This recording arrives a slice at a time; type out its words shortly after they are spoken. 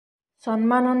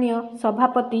सम्माननीय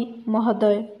सभापति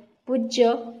महोदय,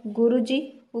 पूज्य गुरुजी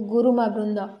और गुरुमा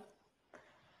वृंद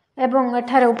एवं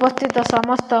एठारे उपस्थित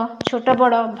समस्त छोट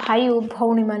बड़ भाई और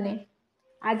भौणी माने,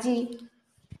 आज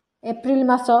एप्रिल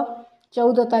मास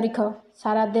 14 तारिख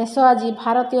सारा देश आज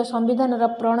भारतीय संविधान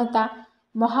प्रणेता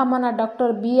महामना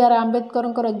डॉक्टर बी.आर.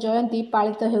 आंबेडकर जयंती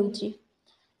पालित हेउची।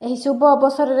 एही शुभ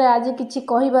अवसर रे आज किछि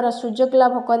कहिबार सुजोग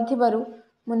लाभ करिथिबारु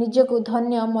मु निजकु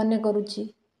धन्य मने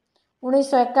करुछि।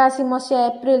 1981 मसीहा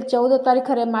एप्रिल 14 तारिख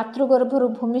रे मातृगर्भरु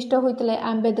भूमिष्ठ होइतिले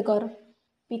आंबेडकर।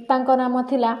 पितांक नाम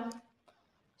थिला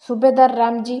सुबेदार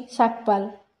रामजी साकपाल,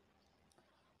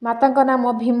 मातांक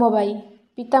नाम भीमबाई।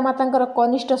 पितामातांकर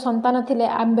कनिष्ठ संतान थिले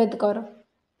आंबेडकर।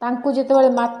 तांकु जेतेबेले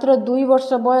मात्र 2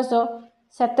 वर्ष बयस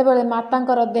सेतेबेले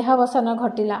मातांकर देहावसान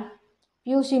घटिला।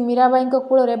 पियूसी मीराबाईंक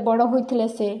कूଳରେ बड़ होइथिले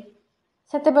से।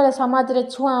 सेतेबेले समाज रे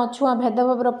छुआ अछुआ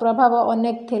भेदभावर प्रभाव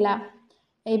अनेक थिला।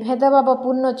 एही भेदभाव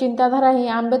पूर्ण चिंताधारा ही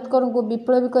आंबेडकर को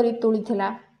विप्लवी करी तुलिथिला।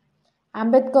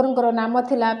 आंबेडकर नाम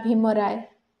थिला भीमराय।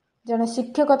 जने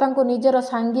शिक्षक तांको निजर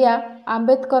सांगिया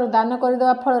आंबेडकर दान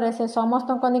करदेवा फल से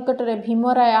समस्त निकट रे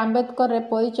भीमराय आंबेडकर रे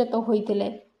परिचित होइथिले।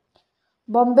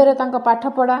 बॉम्बे रे तांको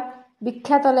पाठपढ़ा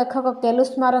विख्यात लेखक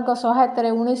केलुस्मारक सहायता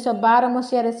 1912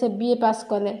 मसीह से बीए पास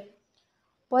कले।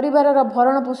 परिवार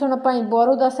भरण पोषण पाई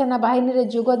बरोदा सेना बाहिनी रे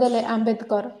जोग देले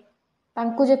आंबेडकर।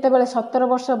 तांकु जेतेबेले 17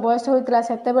 वर्ष बयस होइतिला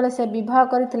सेतेबेले से विवाह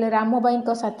करथिले रामबाईंक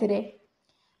साथिरे।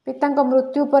 पितांक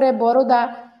मृत्यु परे बरोदा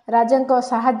राजांक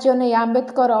साहाय्य नै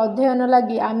आंबेडकर अध्ययन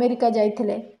लागि अमेरिका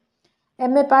जाइथिले।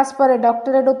 एमए पास पर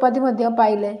डॉक्टरेट उपाधि मध्य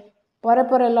पाइले। परे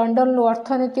परे लंडन रु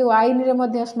अर्थनीति और आईन रे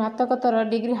मध्य स्नातकोत्तर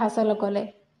डिग्री हासिल कले।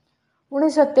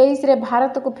 1923 रे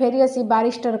भारत को फेरी आसी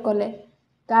बारिस्टर कले।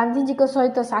 गांधीजी को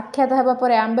सहित साक्षात हेबा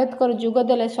परे आंबेडकर जोग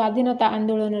देले स्वाधीनता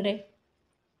आंदोलन रे।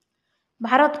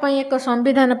 भारत पई एक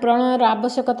संविधान प्रणयन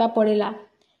आवश्यकता पड़िला।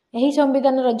 एही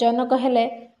संविधान रो जनक हेले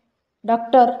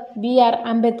डॉक्टर बी.आर.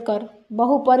 आंबेडकर।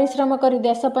 बहु परिश्रम करी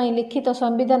देश पई लिखित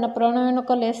संविधान प्रणयन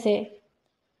कले से।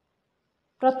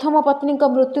 प्रथम पत्नी को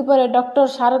मृत्यु पर डॉक्टर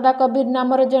शारदा कबीर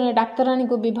नामर जने डाक्तराणी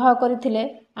को विवाह करथिले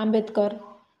आंबेडकर।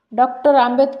 डॉक्टर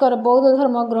आंबेडकर बौद्ध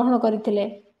धर्म ग्रहण करथिले।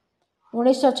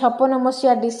 1956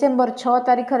 मसीहा डिसेम्बर 6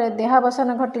 तारिख रे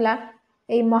देहावसान घटिला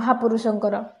एई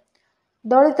महापुरुषंकर।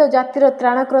 दलित जातिर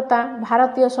त्राणकर्ता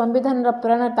भारतीय संविधान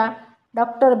प्रणेता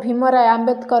डॉक्टर भीमराय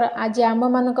आंबेडकर आज आम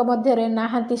मानक मध्य रे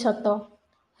नाहांती सत,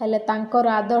 हेले तांकर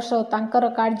आदर्श और तांकर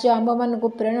कार्य आम मानकु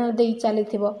प्रेरणा देई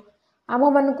चलीथिबो, आम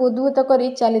मानकु उद्बुद्ध करी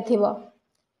चलीथिबो।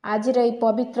 आज रे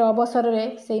पवित्र अवसर रे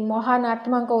सेई महान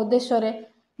आत्मांक उद्देश्य रे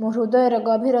मो हृदय रे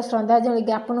गभीर श्रद्धांजलि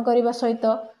ज्ञापन करिबा सहित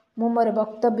मु मोर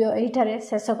वक्तव्य एहिठारे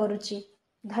शेष करुछि।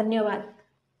 धन्यवाद।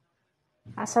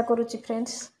 आशा करुछि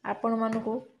फ्रेंड्स आपण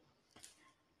मानकु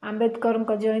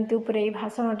आंबेडकर जयंती उपरे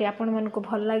भाषण टी आपण मानकु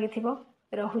भल लागिथिबो।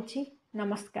 रहुछि।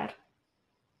 नमस्कार।